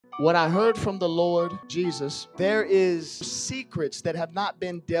What I heard from the Lord Jesus, there is secrets that have not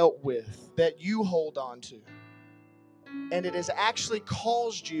been dealt with that you hold on to. And it has actually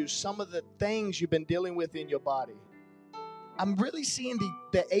caused you some of the things you've been dealing with in your body. I'm really seeing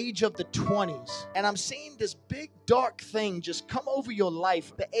the age of the 20s, and I'm seeing this big dark thing just come over your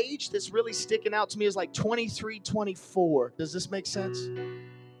life. The age that's really sticking out to me is like 23, 24. Does this make sense?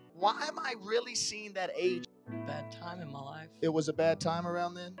 Why am I really seeing that age? Bad time in my life. It was a bad time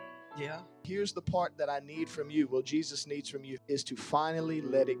around then? Yeah. Here's the part that I need from you, well, Jesus needs from you, is to finally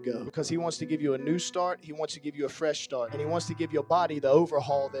let it go. Because he wants to give you a new start. He wants to give you a fresh start. And he wants to give your body the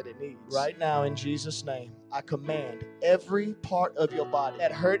overhaul that it needs. Right now, in Jesus' name, I command every part of your body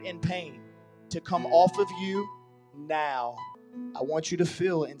that hurt and pain to come off of you now. I want you to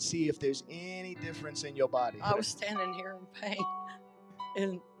feel and see if there's any difference in your body. I was standing here in pain,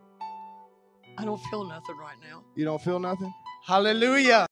 and I don't feel nothing right now. You don't feel nothing? Hallelujah.